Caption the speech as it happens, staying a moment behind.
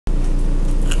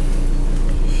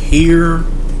here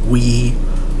we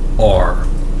are,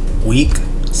 week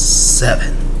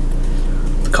 7.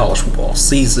 The college football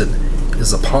season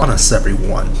is upon us,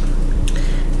 everyone.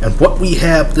 And what we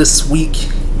have this week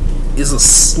is a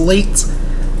slate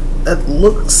that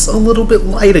looks a little bit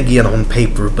light again on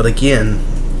paper, but again,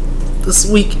 this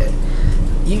week,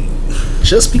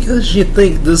 just because you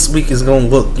think this week is going to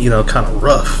look, kind of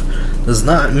rough, does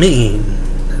not mean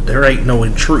there ain't no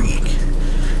intrigue.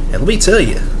 And let me tell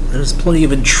you, there's plenty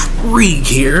of intrigue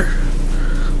here.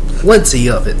 Plenty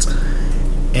of it.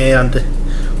 And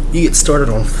you get started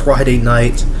on Friday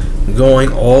night,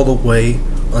 going all the way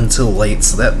until late.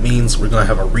 So that means we're going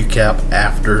to have a recap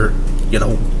after,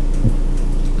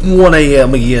 1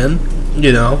 a.m. again,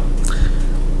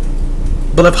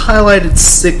 But I've highlighted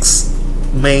 6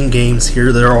 main games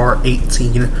here. There are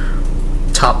 18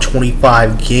 top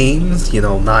 25 games.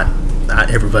 Not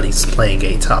everybody's playing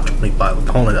a top 25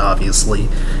 opponent, obviously.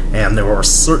 And there are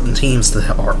certain teams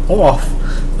that are off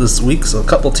this week. So a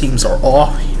couple teams are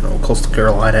off. Coastal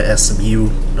Carolina, SMU,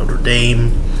 Notre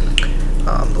Dame.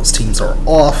 Those teams are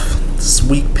off this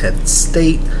week. Penn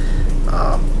State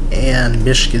and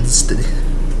Michigan State.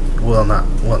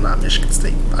 Not Michigan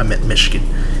State. I meant Michigan,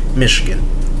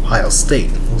 Ohio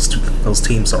State. Those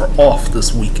teams are off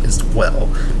this week as well.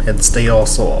 Penn State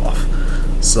also off.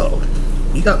 So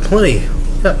you got plenty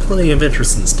of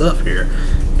interesting stuff here,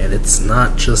 and it's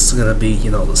not just gonna be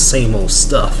the same old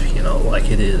stuff like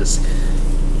it is.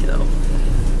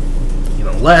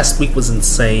 Last week was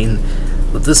insane,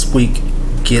 but this week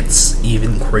gets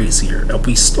even crazier. Now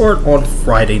we start on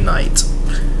Friday night.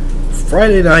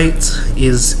 Friday night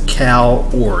is Cal,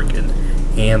 Oregon,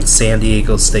 and San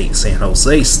Diego State, San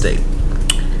Jose State.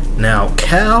 Now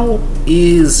Cal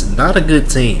is not a good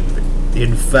team.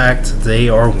 In fact, they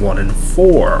are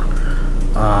 1-4.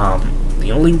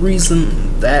 The only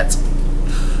reason that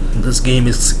this game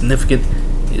is significant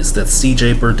is that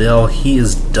C.J. Burdell, he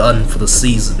is done for the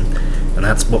season. And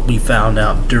that's what we found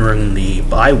out during the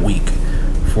bye week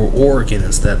for Oregon,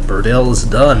 is that Burdell is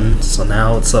done. So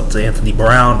now it's up to Anthony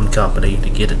Brown and company to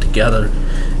get it together.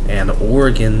 And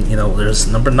Oregon, there's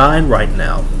number 9 right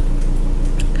now.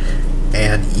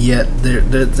 And yet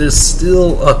there's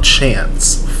still a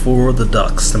chance for the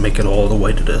Ducks to make it all the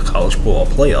way to the college football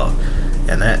playoff.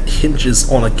 And that hinges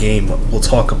on a game we'll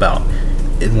talk about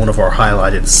in one of our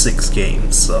highlighted 6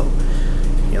 games. So,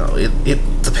 it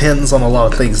depends on a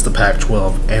lot of things, the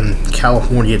Pac-12, and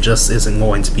California just isn't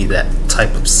going to be that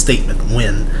type of statement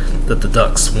win that the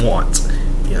Ducks want.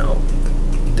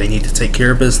 They need to take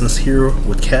care of business here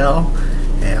with Cal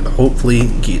and hopefully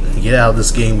get out of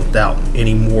this game without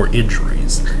any more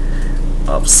injuries.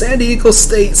 San Diego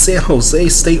State, San Jose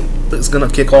State is going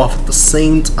to kick off at the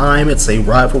same time. It's a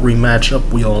rivalry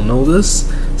matchup. We all know this.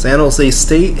 San Jose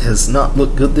State has not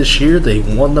looked good this year. They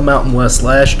won the Mountain West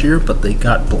last year, but they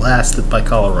got blasted by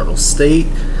Colorado State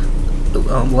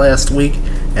last week,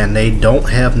 and they don't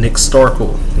have Nick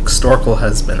Starkel. Nick Starkel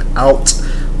has been out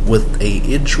with a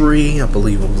injury. I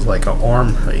believe it was like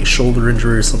a shoulder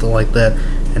injury or something like that.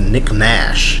 And Nick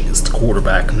Nash is the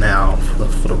quarterback now for the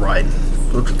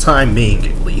time being,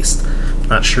 at least.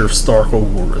 Not sure if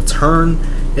Starkel will return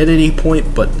at any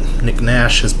point, but Nick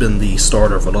Nash has been the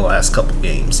starter for the last couple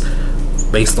games,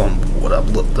 based on what I've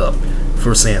looked up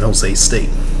for San Jose State.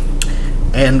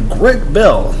 And Greg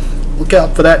Bell, look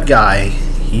out for that guy.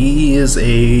 He is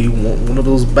one of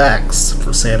those backs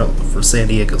for San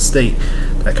Diego State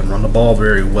that can run the ball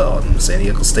very well. And San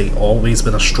Diego State always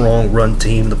been a strong run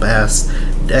team the past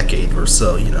decade or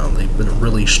so. They've been a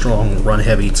really strong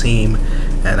run-heavy team,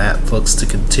 and that looks to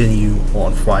continue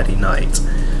on Friday night.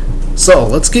 So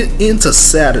let's get into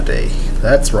Saturday.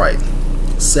 That's right,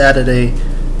 Saturday,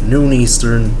 noon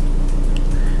Eastern.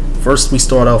 First, we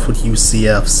start off with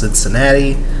UCF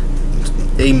Cincinnati.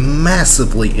 A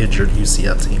massively injured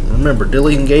UCF team. Remember,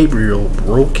 Dylan Gabriel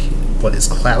broke his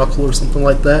clavicle or something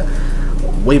like that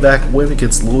way back when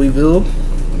against Louisville,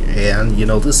 and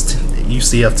this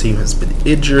UCF team has been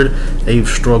injured. They've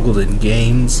struggled in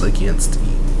games against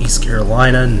East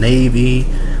Carolina, Navy,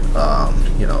 a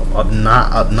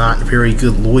not very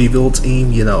good Louisville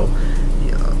team.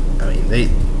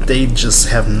 They just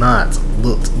have not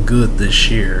looked good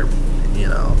this year.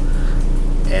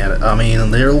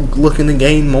 And they're looking to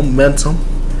gain momentum,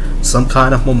 some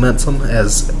kind of momentum,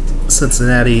 as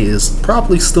Cincinnati is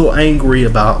probably still angry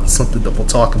about something that we'll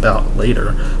talk about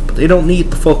later. But they don't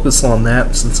need to focus on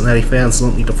that. Cincinnati fans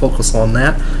don't need to focus on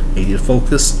that. They need to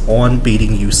focus on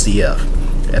beating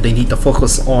UCF. And they need to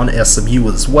focus on SMU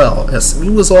as well.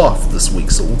 SMU is off this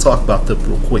week, so we'll talk about that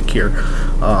real quick here.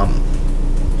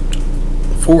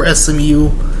 For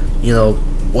SMU,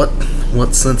 What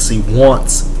Cincy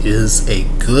wants is a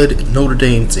good Notre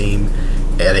Dame team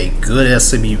and a good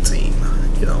SMU team.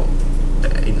 You know,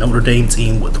 a Notre Dame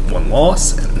team with 1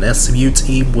 loss and an SMU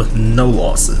team with no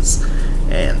losses.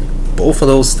 And both of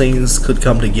those things could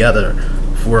come together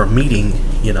for a meeting,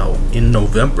 you know, in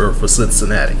November for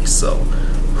Cincinnati. So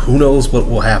who knows what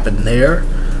will happen there.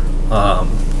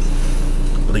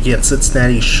 But again,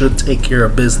 Cincinnati should take care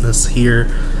of business here.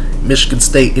 Michigan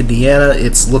State, Indiana,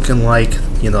 it's looking like,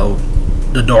 you know,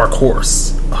 the dark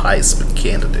horse Heisman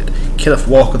candidate. Kenneth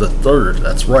Walker III,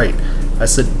 that's right. I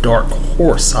said dark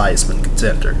horse Heisman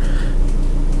contender.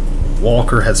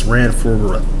 Walker has ran for over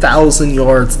 1,000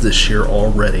 yards this year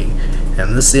already.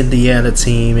 And this Indiana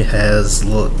team has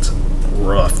looked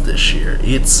rough this year.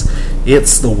 It's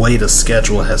the way the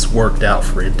schedule has worked out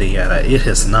for Indiana. It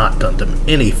has not done them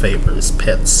any favors.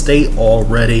 Penn State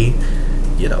already,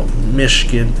 you know,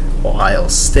 Michigan, Ohio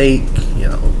State, you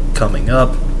know, coming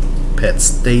up. Penn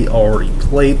State already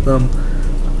played them.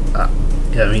 I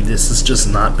mean, this has just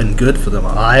not been good for them.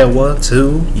 Iowa,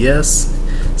 too, yes.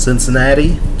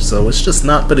 Cincinnati. So it's just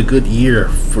not been a good year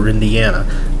for Indiana.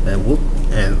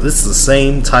 And this is the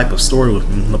same type of story with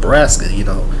Nebraska. You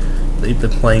know, they've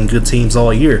been playing good teams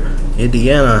all year.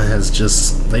 Indiana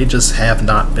they just have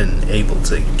not been able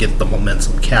to get the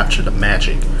momentum, capture the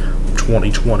magic from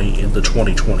 2020 into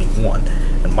 2021.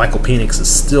 And Michael Penix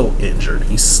is still injured.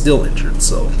 He's still injured.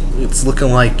 So it's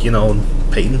looking like, you know,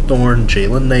 Peyton Thorne,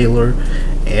 Jalen Naylor,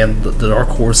 and the dark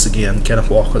horse again, Kenneth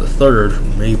Walker III,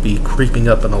 may be creeping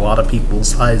up in a lot of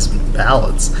people's Heisman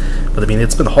ballots. But I mean,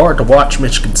 it's been hard to watch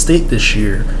Michigan State this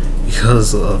year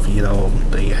because of, you know,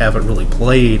 they haven't really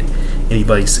played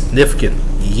anybody significant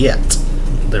yet.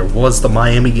 There was the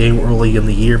Miami game early in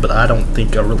the year, but I don't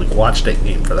think I really watched that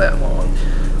game for that long.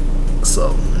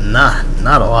 So not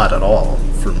a lot at all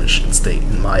for Michigan State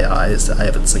in my eyes. I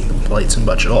haven't seen them play too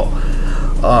much at all.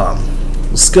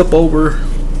 We'll skip over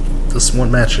this one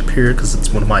matchup here because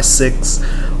it's one of my 6.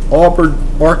 Auburn,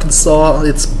 Arkansas,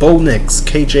 it's Bo Nix,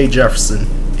 KJ Jefferson,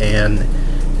 and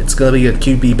it's going to be a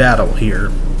QB battle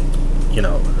here. You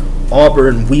know,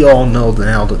 Auburn, we all know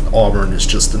now that Auburn is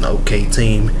just an okay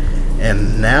team.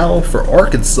 And now for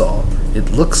Arkansas,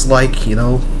 it looks like, you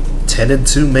know,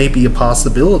 10-2 may be a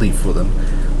possibility for them.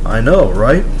 I know,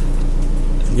 right?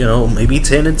 You know, maybe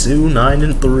 10-2,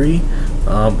 9-3.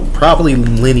 Probably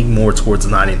leaning more towards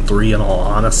 9-3 in all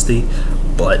honesty.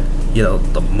 But, you know,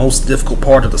 the most difficult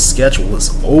part of the schedule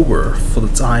is over for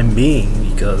the time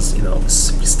being because, you know,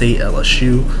 Mississippi State,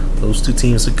 LSU, those 2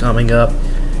 teams are coming up.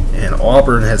 And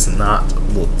Auburn has not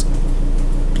looked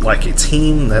like a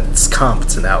team that's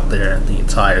competent out there the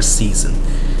entire season.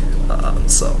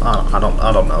 So I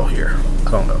don't know here.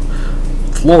 I don't know.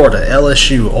 Florida,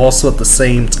 LSU, also at the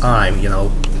same time. You know,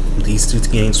 these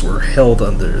 2 games were held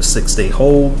under 6-day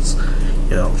holds.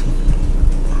 You know,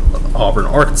 Auburn,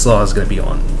 Arkansas is going to be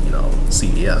on, you know,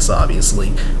 CBS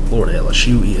obviously. Florida,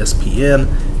 LSU, ESPN,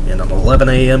 and an 11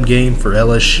 a.m. game for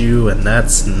LSU, and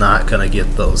that's not going to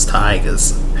get those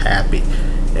Tigers happy.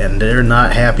 And they're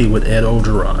not happy with Ed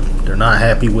Orgeron. They're not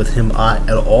happy with him at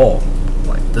all.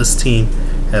 Like, this team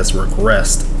has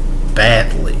regressed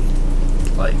badly.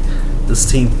 Like, this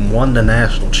team won the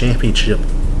national championship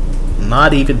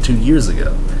not even 2 years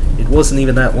ago. It wasn't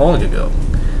even that long ago.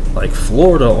 Like,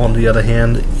 Florida, on the other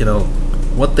hand, you know,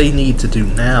 what they need to do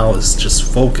now is just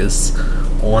focus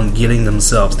on getting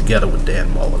themselves together with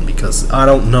Dan Mullen, because I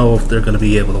don't know if they're going to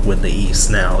be able to win the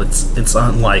East now. It's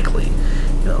unlikely.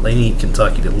 You know, they need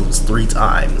Kentucky to lose 3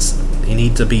 times. They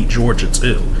need to beat Georgia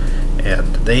too.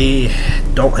 And they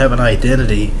don't have an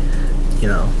identity, you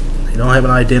know, they don't have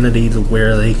an identity to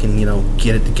where they can, you know,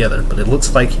 get it together. But it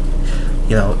looks like,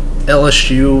 you know,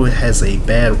 LSU has a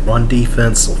bad run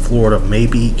defense, so Florida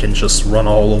maybe can just run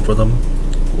all over them.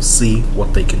 We'll see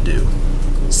what they can do.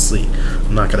 We'll see.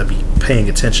 I'm not going to be paying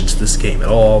attention to this game at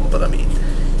all, but I mean,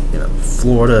 you know,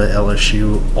 Florida,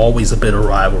 LSU, always a bit of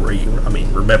rivalry. I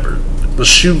mean, remember, the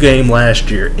shoe game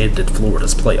last year ended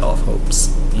Florida's playoff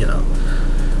hopes, you know.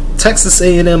 Texas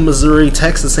A&M, Missouri.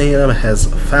 Texas A&M has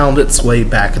found its way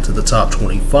back into the top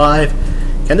 25.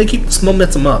 Can they keep this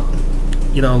momentum up?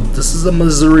 You know, this is a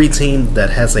Missouri team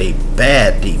that has a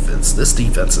bad defense. This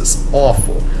defense is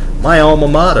awful. My alma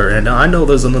mater, and I know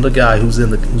there's another guy who's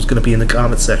going to be in the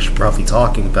comment section probably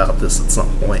talking about this at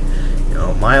some point. You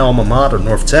know, my alma mater,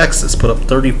 North Texas, put up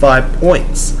 35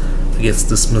 points against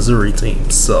this Missouri team.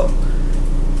 So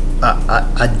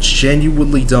I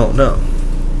genuinely don't know.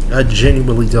 I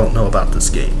genuinely don't know about this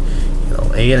game. You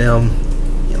know, A&M,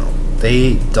 you know,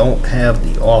 they don't have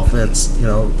the offense, you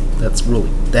know, that's really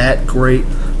that great,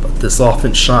 but this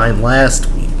offense shined last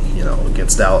week, you know,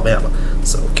 against Alabama.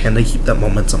 So can they keep that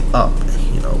momentum up,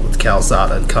 with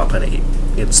Calzada and company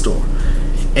in store?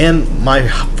 And my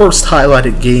first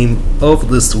highlighted game of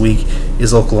this week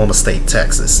is Oklahoma State,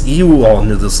 Texas. You all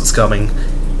knew this was coming.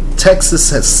 Texas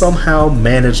has somehow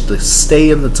managed to stay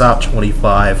in the top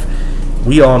 25.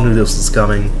 We all knew this was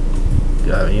coming.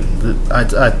 I mean,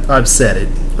 I've said it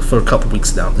for a couple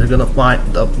weeks now. They're gonna find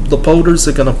the voters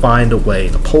are gonna find a way.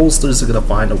 The pollsters are gonna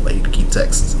find a way to keep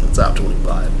Texas in the top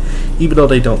 25, even though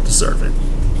they don't deserve it.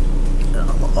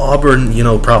 Auburn,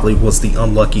 probably was the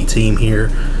unlucky team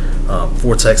here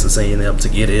for Texas A&M to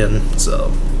get in,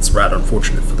 so it's rather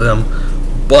unfortunate for them.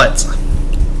 But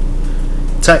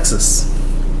Texas,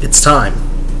 it's time.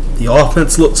 The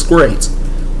offense looks great,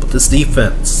 but this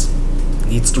defense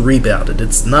needs to rebound it.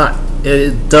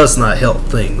 It does not help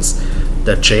things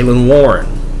that Jalen Warren,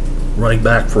 running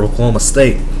back for Oklahoma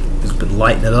State, who's been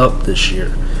lighting it up this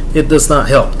year, it does not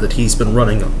help that he's been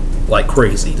running like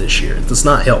crazy this year. It does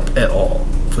not help at all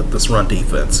with this run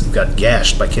defense, who got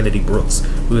gashed by Kennedy Brooks,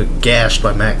 who got gashed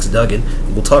by Max Duggan.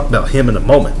 We'll talk about him in a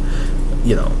moment.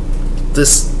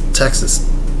 This Texas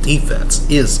defense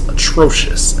is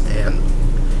atrocious, and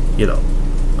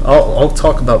I'll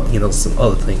talk about some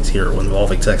other things here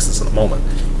involving Texas in a moment.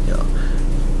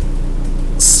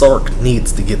 Sark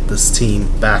needs to get this team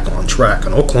back on track,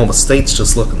 and Oklahoma State's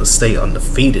just looking to stay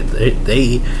undefeated.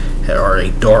 They are a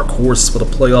dark horse for the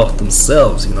playoff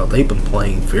themselves. They've been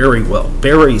playing very well,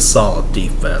 very solid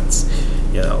defense.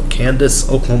 Can this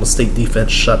Oklahoma State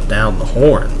defense shut down the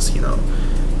Horns?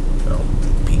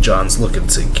 B. John's looking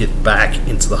to get back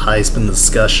into the Heisman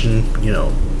discussion.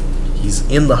 He's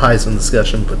in the Heisman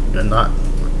discussion, but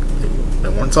they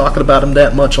weren't talking about him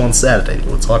that much on Saturday.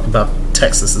 They were talking about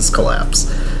Texas's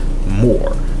collapse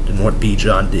more than what B.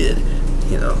 John did.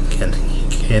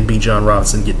 Can B. John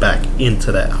Robinson get back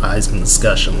into that Heisman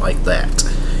discussion like that?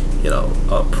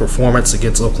 A performance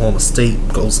against Oklahoma State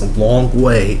goes a long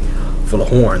way for the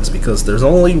Horns, because there's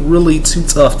only really 2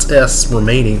 tough tests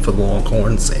remaining for the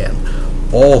Longhorns, and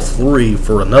all 3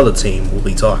 for another team. We'll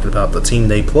be talking about the team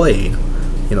they played,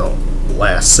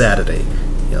 last Saturday.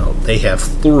 They have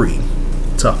 3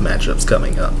 tough matchups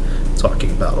coming up.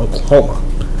 Talking about Oklahoma,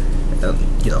 and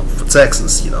for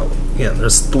Texas,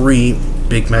 there's 3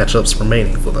 big matchups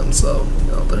remaining for them. So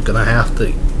they're gonna have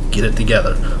to get it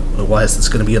together. Otherwise, it's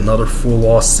gonna be another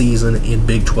full-loss season in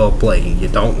Big 12 play. You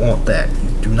don't want that.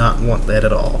 You do not want that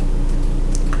at all.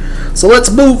 So let's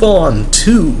move on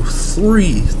to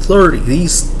 3:30.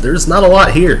 There's not a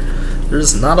lot here.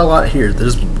 There's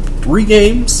 3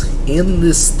 games in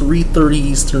this 3:30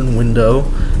 Eastern window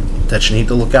that you need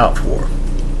to look out for.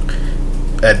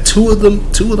 And two of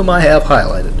them I have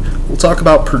highlighted. We'll talk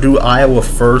about Purdue-Iowa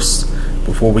first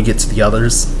before we get to the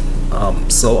others.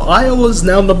 So Iowa's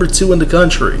now number 2 in the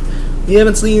country. We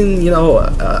haven't seen,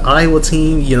 Iowa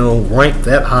team, ranked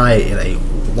that high in a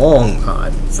long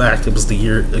time. In fact, it was the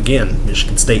year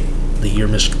Michigan State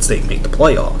made the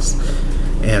playoffs.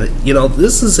 And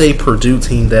this is a Purdue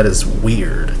team that is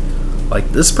weird.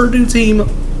 Like, this Purdue team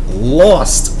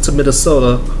lost to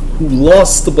Minnesota, who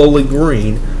lost to Bowling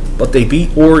Green, but they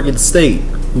beat Oregon State,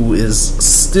 who is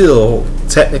still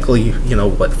technically,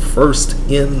 first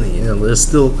in they're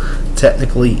still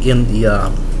technically in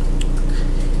the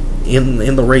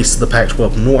in the race to the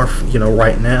Pac-12 North,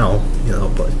 right now,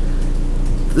 but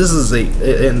this is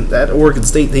and that Oregon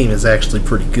State team is actually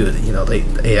pretty good.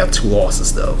 They have 2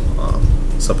 losses though.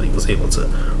 Somebody was able to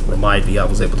remind me. I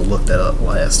was able to look that up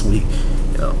last week.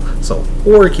 So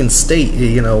Oregon State,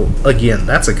 again,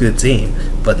 that's a good team,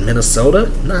 but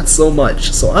Minnesota, not so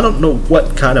much. So I don't know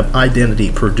what kind of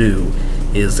identity Purdue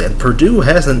is, and Purdue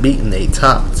hasn't beaten a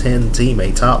top 10 team,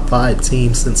 a top 5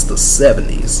 team since the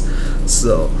 70s.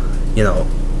 So,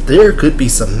 there could be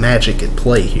some magic at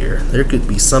play here. There could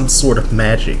be some sort of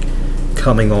magic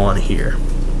coming on here.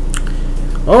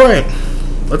 Alright,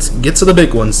 let's get to the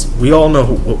big ones. We all know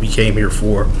what we came here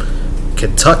for.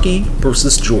 Kentucky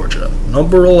versus Georgia.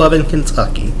 Number 11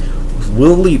 Kentucky, with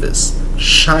Will Levis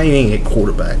shining at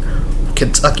quarterback.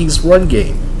 Kentucky's run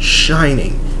game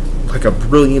shining like a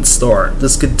brilliant star.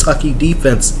 This Kentucky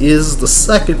defense is the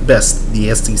second best in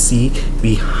the SEC,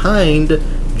 behind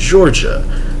Georgia.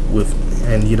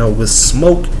 With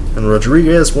Smoke and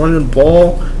Rodriguez running the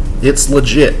ball, it's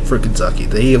legit for Kentucky.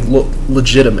 They have looked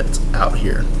legitimate out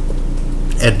here.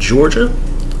 At Georgia,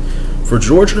 for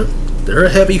Georgia, they're a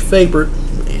heavy favorite.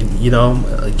 And,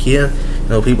 again,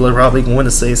 people are probably going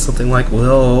to say something like,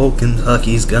 well,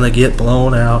 Kentucky's going to get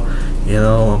blown out.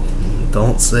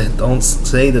 Don't say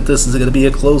that this is going to be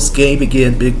a close game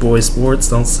again, Big Boy Sports.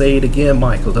 Don't say it again,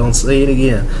 Michael. Don't say it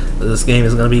again. This game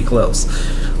is going to be close.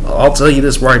 I'll tell you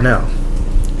this right now.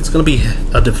 It's going to be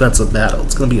a defensive battle.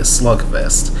 It's going to be a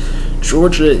slugfest.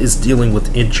 Georgia is dealing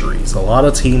with injuries. A lot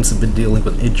of teams have been dealing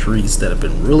with injuries that have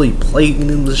been really plaguing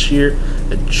them this year,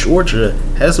 and Georgia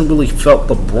hasn't really felt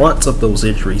the brunt of those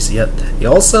injuries yet. They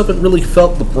also haven't really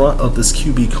felt the brunt of this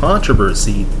QB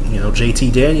controversy.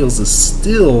 JT Daniels is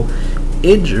still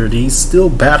injured. He's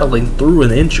still battling through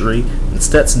an injury, and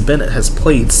Stetson Bennett has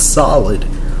played solid.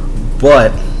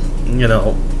 But,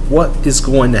 what is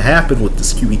going to happen with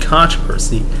this QB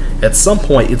controversy? At some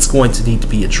point, it's going to need to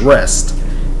be addressed.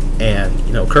 And,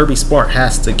 Kirby Smart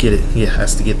has to get it. He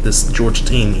has to get this Georgia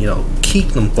team, keep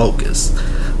them focused.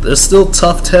 There's still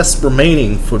tough tests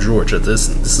remaining for Georgia. This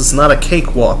is not a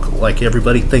cakewalk like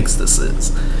everybody thinks this is.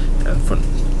 And for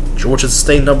Georgia to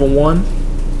stay number one,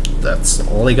 that's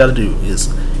all they got to do is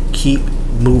keep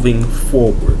moving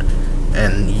forward.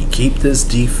 And you keep this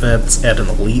defense at an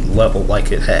elite level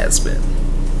like it has been.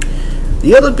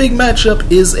 The other big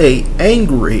matchup is a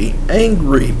angry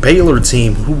Baylor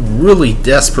team who really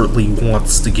desperately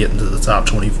wants to get into the top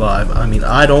 25. I mean,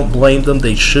 I don't blame them.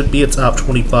 They should be a top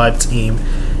 25 team.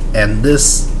 And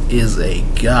this is a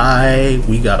guy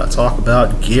we got to talk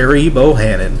about, Gary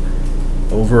Bohannon.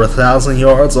 Over 1,000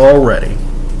 yards already.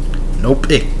 No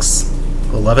picks.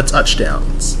 11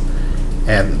 touchdowns.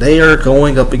 And they are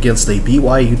going up against a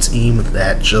BYU team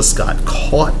that just got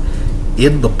caught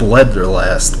in the blender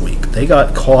last week. They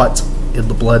got caught in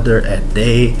the blender and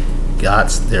they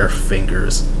got their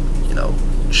fingers,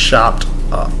 chopped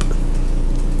up.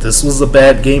 This was a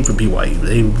bad game for BYU.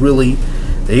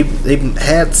 They've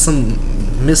had some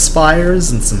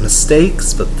misfires and some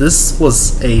mistakes, but this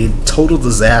was a total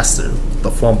disaster.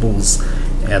 The fumbles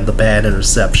and the bad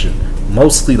interception.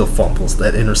 Mostly the fumbles.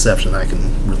 That interception I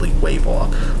can really wave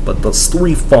off. But those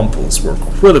 3 fumbles were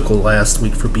critical last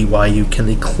week for BYU. Can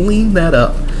they clean that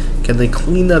up? Can they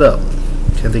clean that up?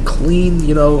 Can they clean,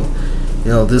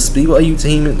 this BYU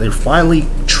team? They're finally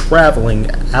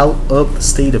traveling out of the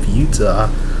state of Utah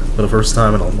for the first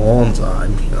time in a long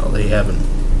time. They haven't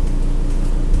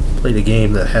played a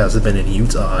game that hasn't been in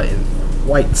Utah in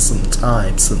quite some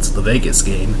time since the Vegas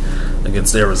game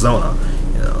against Arizona.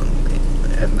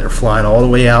 And they're flying all the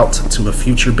way out to a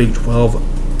future Big 12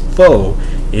 foe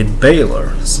in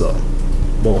Baylor. So,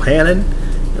 Bohannon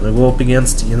going to go up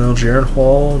against, Jaron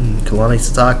Hall and Kalani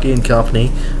Sitake and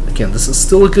company. Again, this is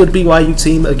still a good BYU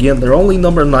team. Again, they're only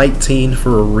number 19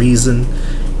 for a reason.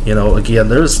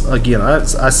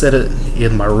 I said it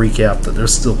in my recap that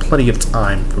there's still plenty of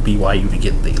time for BYU to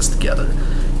get things together.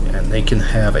 And they can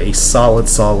have a solid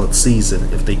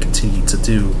season if they continue to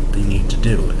do what they need to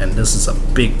do. And this is a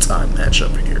big-time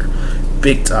matchup here.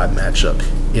 Big-time matchup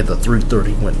in the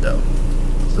 3:30 window.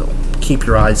 So keep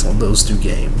your eyes on those 2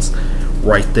 games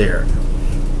right there.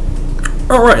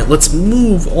 Alright, let's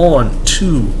move on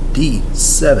to the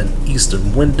 7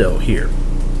 Eastern window here.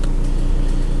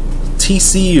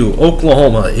 TCU,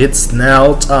 Oklahoma, it's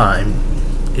now time.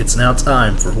 It's now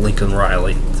time for Lincoln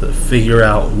Riley to figure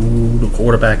out who the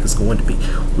quarterback is going to be.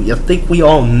 I think we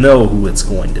all know who it's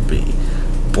going to be,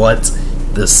 but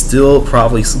there's still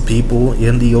probably some people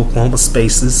in the Oklahoma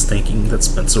spaces thinking that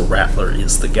Spencer Rattler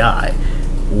is the guy.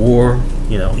 Or,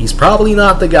 he's probably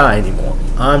not the guy anymore.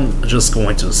 I'm just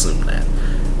going to assume that.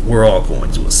 We're all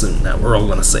going to assume that. We're all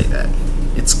going to say that.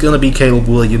 It's going to be Caleb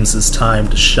Williams' time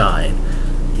to shine,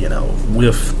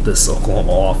 with this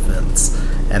Oklahoma offense.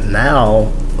 And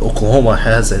now Oklahoma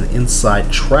has an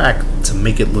inside track to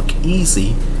make it look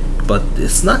easy, but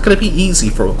it's not going to be easy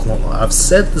for Oklahoma. I've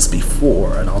said this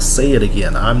before, and I'll say it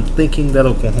again. I'm thinking that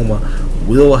Oklahoma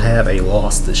will have a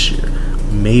loss this year,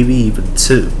 maybe even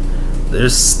 2.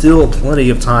 There's still plenty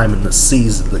of time in the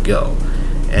season to go,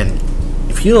 and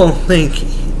if you don't think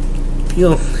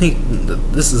that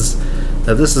this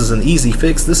is an easy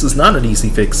fix, this is not an easy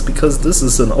fix, because this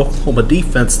is an Oklahoma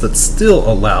defense that still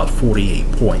allowed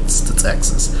 48 points to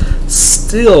Texas.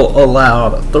 Still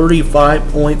allowed 35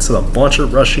 points and a bunch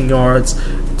of rushing yards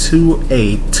to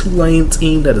a Tulane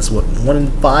team that is,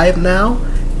 1-5 now?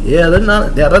 Yeah,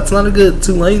 that's not a good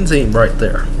Tulane team right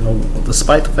there.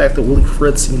 Despite the fact that Willie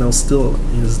Fritz, still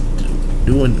is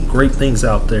doing great things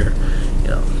out there.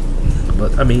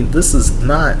 But I mean, this is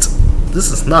not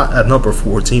a number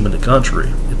 4 team in the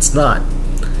country. It's not.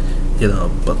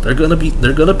 But they're gonna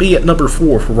be at number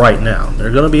 4 for right now.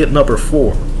 They're gonna be at number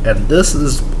 4, and this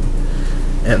is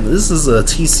a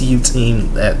TCU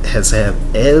team that has had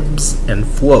ebbs and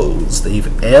flows.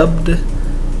 They've ebbed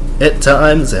at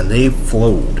times and they've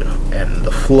flowed, and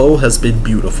the flow has been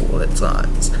beautiful at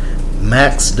times.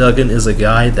 Max Duggan is a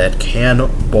guy that can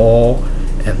ball,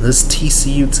 and this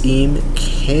TCU team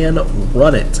can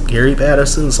run it. Gary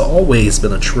Patterson's always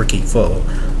been a tricky foe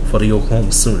for the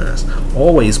Oklahoma Sooners.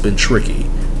 Always been tricky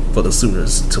for the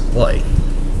Sooners to play,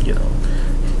 you know.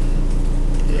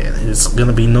 And it's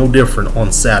gonna be no different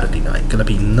on Saturday night. Gonna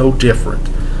be no different,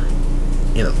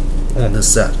 you know, on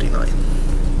this Saturday night.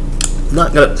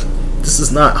 Not gonna. This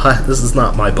is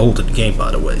not my bolted game,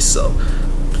 by the way. So,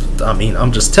 I mean,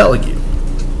 I'm just telling you,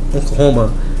 Oklahoma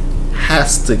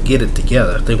has to get it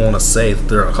together if they want to say that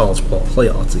they're a college ball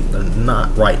playoff team. They're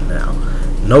not right now.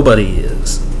 Nobody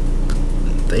is.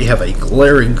 They have a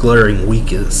glaring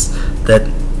weakness that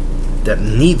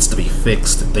needs to be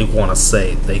fixed if they want to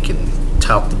say they can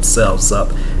tout themselves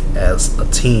up as a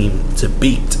team to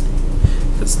beat,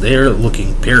 because they're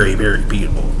looking very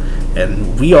beatable.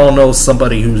 And we all know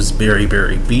somebody who's very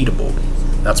beatable.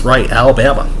 That's right,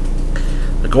 Alabama.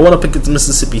 They're going up against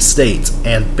Mississippi State,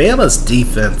 and Bama's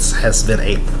defense has been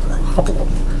a problem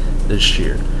this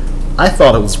year. I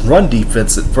thought it was run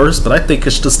defense at first, but I think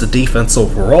it's just the defense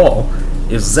overall.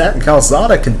 If Zach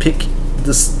Calzada can pick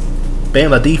this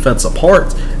Bama defense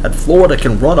apart and Florida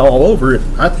can run all over it,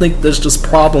 I think there's just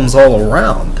problems all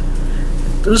around.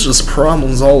 There's just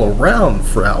problems all around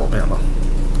for Alabama.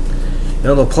 You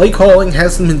know, the play calling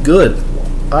hasn't been good.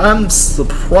 I'm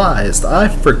surprised. I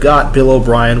forgot Bill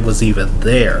O'Brien was even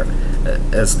there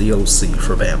as the OC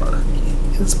for Bama.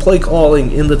 His play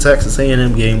calling in the Texas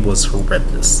A&M game was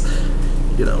horrendous.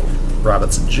 You know,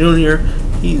 Robinson Jr.,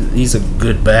 he's a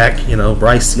good back. You know,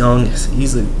 Bryce Young,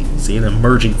 he's an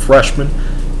emerging freshman.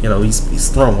 You know, he's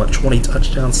thrown, 20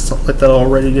 touchdowns, something like that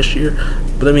already this year.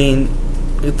 But, I mean,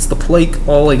 it's the play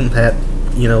calling that,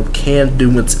 you know, can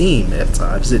doom a team at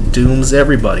times. It dooms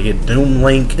everybody. It doomed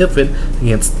Lane Kiffin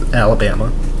against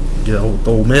Alabama, you know, with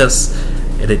Ole Miss,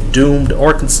 and it doomed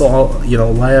Arkansas, you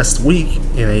know, last week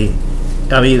in a.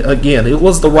 I mean, again, it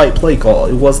was the right play call.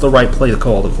 It was the right play to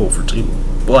call to go for 2.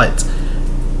 But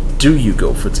do you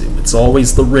go for 2? It's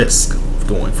always the risk of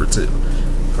going for 2.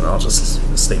 And I'll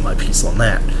just state my piece on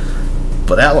that.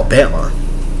 But Alabama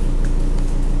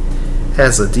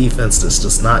has a defense that's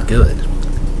just not good.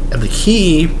 And the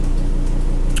key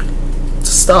to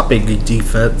stopping a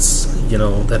defense, you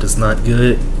know, that is not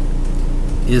good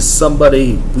is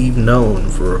somebody we've known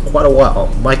for quite a while,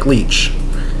 Mike Leach.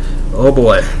 Oh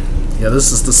boy. Yeah,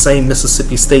 this is the same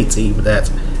Mississippi State team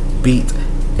that beat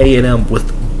A&M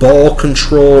with ball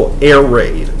control air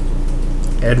raid.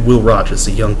 And Will Rogers,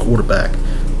 a young quarterback.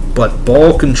 But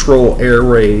ball control air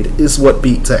raid is what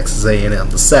beat Texas A&M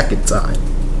the second time.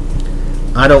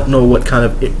 I don't know what kind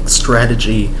of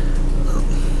strategy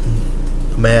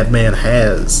Madman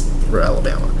has for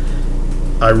Alabama.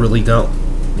 I really don't,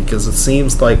 because it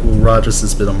seems like Will Rogers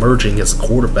has been emerging as a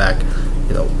quarterback,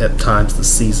 you know, at times this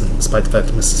season, despite the fact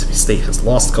that Mississippi State has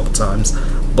lost a couple times,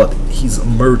 but he's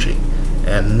emerging,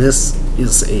 and this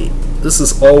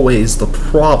is always the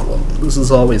problem. This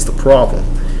is always the problem,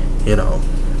 you know.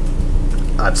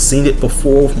 I've seen it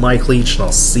before with Mike Leach, and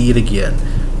I'll see it again.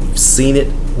 We've seen it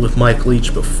with Mike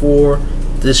Leach before.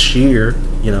 This year,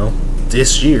 you know,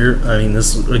 I mean,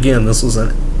 this was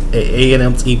an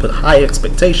A&M team with high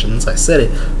expectations. I said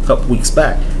it a couple weeks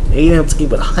back. A&M team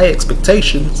with high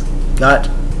expectations got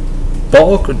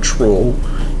ball control,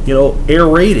 you know, air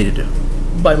raided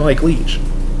by Mike Leach.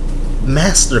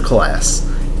 Masterclass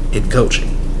in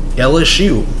coaching.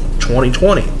 LSU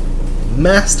 2020.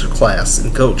 Masterclass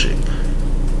in coaching.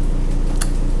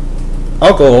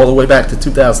 I'll go all the way back to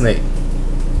 2008.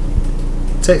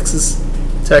 Texas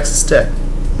Tech.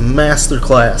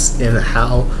 Masterclass in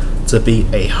how to be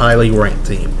a highly ranked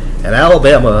team. And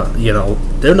Alabama, you know,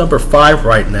 they're number 5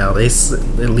 right now. They,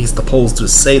 at least the polls do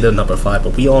say they're number 5,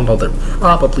 but we all know they're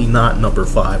probably not number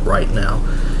 5 right now.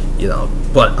 You know,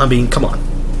 but I mean, come on.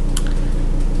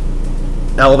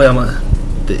 Alabama,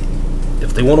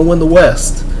 if they want to win the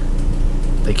West,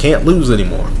 they can't lose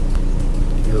anymore,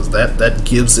 because that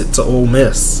gives it to Ole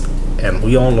Miss, and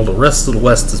we all know the rest of the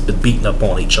West has been beating up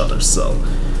on each other. So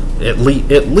at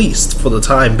least for the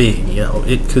time being, you know,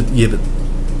 it could give it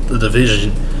the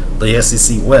division, the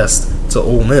SEC West, to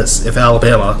Ole Miss if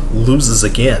Alabama loses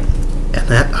again, and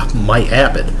that might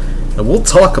happen. And we'll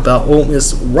talk about Ole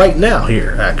Miss right now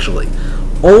here, actually.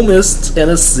 Ole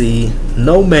Miss-Tennessee,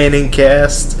 no Manning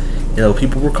cast. You know,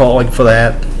 people were calling for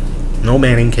that. No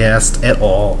Manning cast at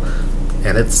all.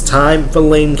 And it's time for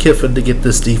Lane Kiffin to get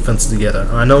this defense together.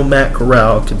 I know Matt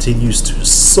Corral continues to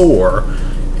soar,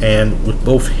 and with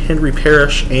both Henry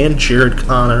Parrish and Jared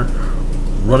Connor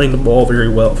running the ball very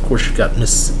well. Of course, you've got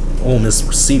Ole Miss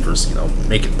receivers, you know,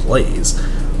 making plays.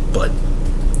 But,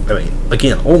 I mean,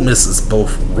 again, Ole Miss is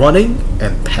both running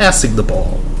and passing the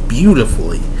ball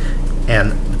beautifully.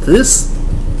 And this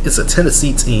is a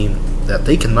Tennessee team that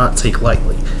they cannot take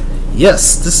lightly.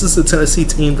 Yes, this is a Tennessee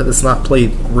team that has not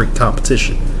played great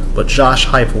competition, but Josh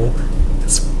Heupel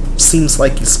seems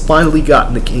like he's finally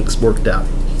gotten the kinks worked out.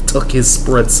 He took his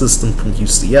spread system from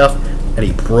UCF, and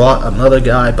he brought another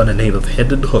guy by the name of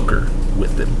Hendon Hooker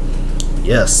with him.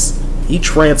 Yes, he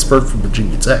transferred from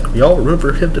Virginia Tech. Y'all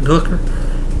remember Hendon Hooker?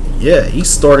 Yeah, he's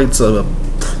starting to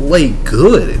play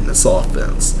good in this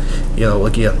offense.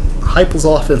 Again, Heupel's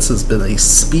offense has been a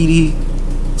speedy,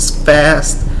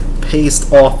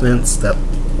 fast-paced offense that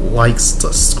likes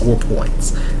to score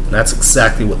points. And that's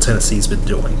exactly what Tennessee's been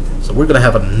doing. So we're going to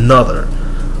have another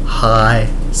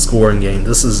high-scoring game.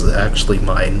 This is actually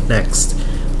my next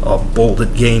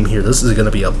bolded game here. This is going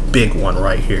to be a big one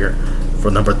right here for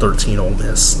number 13 Ole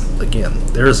Miss. Again,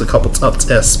 there's a couple tough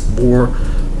tests for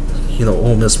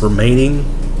Ole Miss remaining,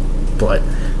 but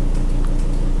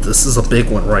this is a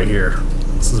big one right here.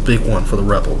 This is a big one for the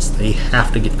Rebels. They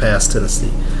have to get past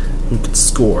Tennessee, who can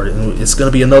score. And it's going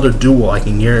to be another duel, I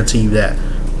can guarantee you that.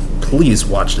 Please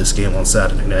watch this game on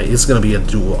Saturday night. It's going to be a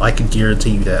duel. I can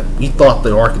guarantee you that. We thought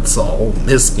the Arkansas-Ole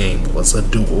Miss game was a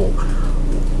duel.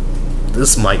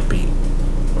 This might be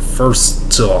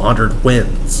first to 100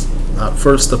 wins. Not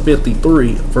first to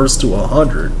 53, first to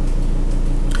 100.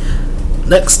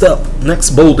 Next up,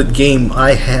 next bolded game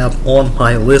I have on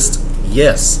my list.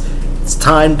 Yes, it's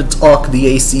time to talk the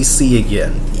ACC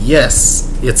again. Yes,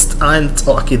 it's time to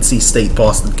talk NC State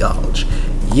Boston College.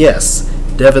 Yes,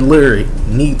 Devin Leary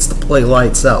needs to play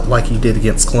lights out like he did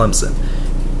against Clemson.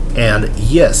 And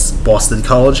yes, Boston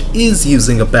College is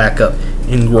using a backup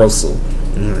in Grossel.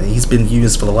 He's been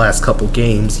used for the last couple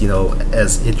games,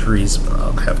 as injuries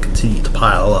have continued to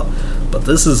pile up. But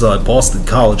this is a Boston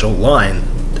College O-line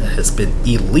that has been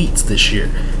elite this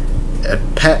year.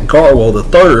 And Pat Garwell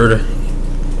III,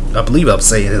 I believe I'm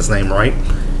saying his name right,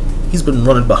 he's been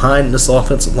running behind this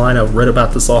offensive line. I've read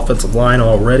about this offensive line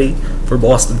already for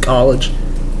Boston College,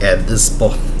 and this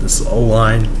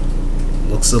O-line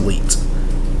looks elite.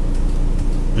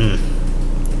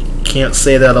 Can't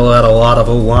say that about a lot of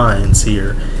O-lines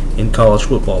here in college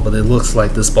football, but it looks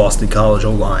like this Boston College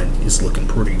O-line is looking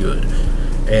pretty good.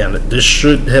 And this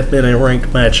should have been a ranked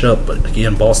matchup, but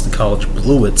again, Boston College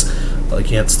blew it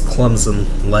against Clemson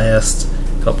a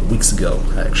couple weeks ago,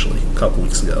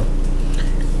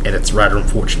 and it's rather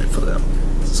unfortunate for them.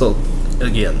 So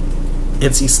again,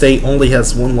 NC State only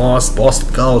has one loss,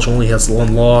 Boston College only has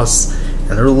one loss,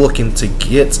 and they're looking to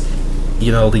get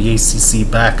the ACC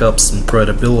back up some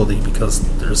credibility, because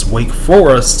there's Wake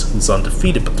Forest, who's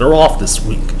undefeated, but they're off this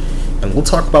week, and we'll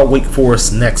talk about Wake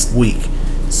Forest next week.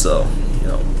 So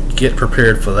get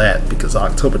prepared for that, because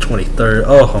October 23rd.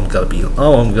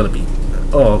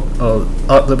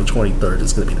 October 23rd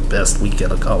is gonna be the best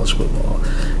weekend of college football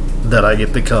that I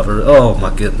get to cover. Oh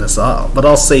my goodness! But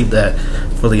I'll save that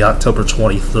for the October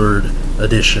 23rd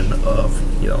edition of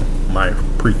my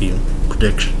preview,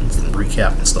 predictions, and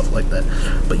recap and stuff like that.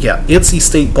 But yeah, NC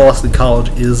State Boston College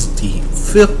is the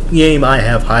 5th game I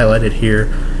have highlighted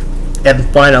here. And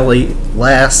finally,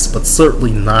 last but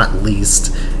certainly not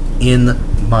least in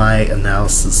my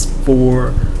analysis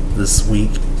for this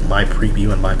week, my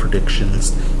preview and my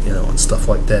predictions, and stuff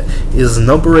like that, is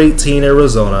number 18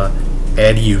 Arizona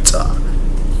and Utah.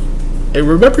 And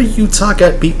remember, Utah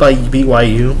got beat by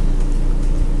BYU?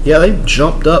 Yeah, they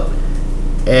jumped up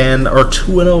and are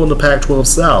 2-0 in the Pac-12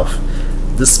 South,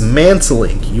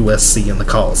 dismantling USC in the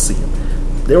Coliseum.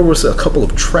 There was a couple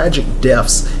of tragic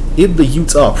deaths in the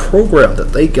Utah program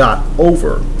that they got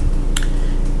over.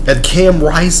 And Cam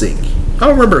Rising, I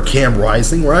remember Cam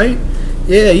Rising, right?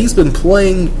 Yeah, he's been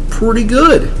playing pretty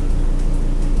good.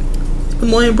 He's been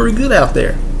playing pretty good out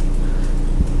there.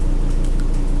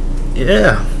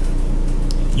 Yeah.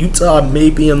 Utah may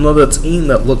be another team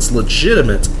that looks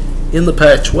legitimate in the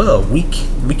Pac-12. We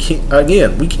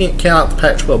can't count the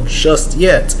Pac-12 just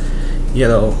yet.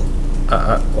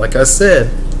 Like I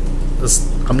said,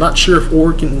 I'm not sure if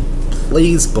Oregon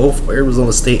plays both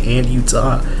Arizona State and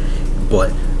Utah,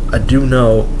 but I do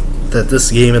know that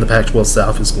this game in the Pac-12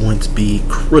 South is going to be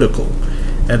critical.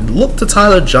 And look to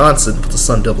Tyler Johnson for the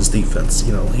Sun Devils defense.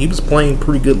 He was playing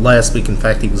pretty good last week. In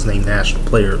fact, he was named National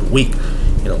Player of the Week,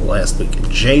 last week. And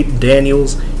Jaden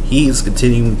Daniels, he is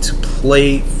continuing to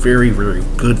play very, very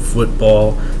good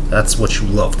football. That's what you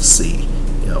love to see,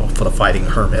 for the Fighting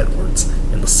Herm Edwards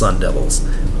and the Sun Devils.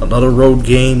 Another road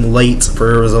game late for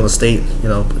Arizona State.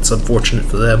 It's unfortunate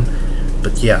for them.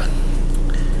 But yeah,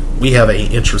 we have an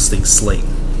interesting slate.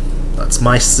 That's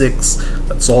my 6.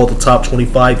 That's all the top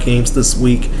 25 games this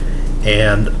week.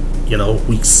 And,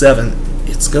 week 7,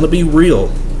 it's going to be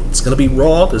real. It's going to be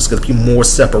raw. There's going to be more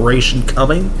separation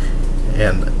coming.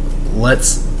 And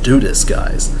let's do this,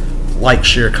 guys. like,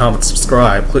 share, comment,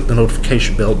 subscribe, click the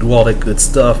notification bell, do all that good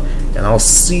stuff, and I'll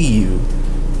see you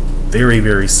very,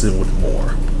 very soon with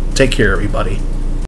more. Take care, everybody.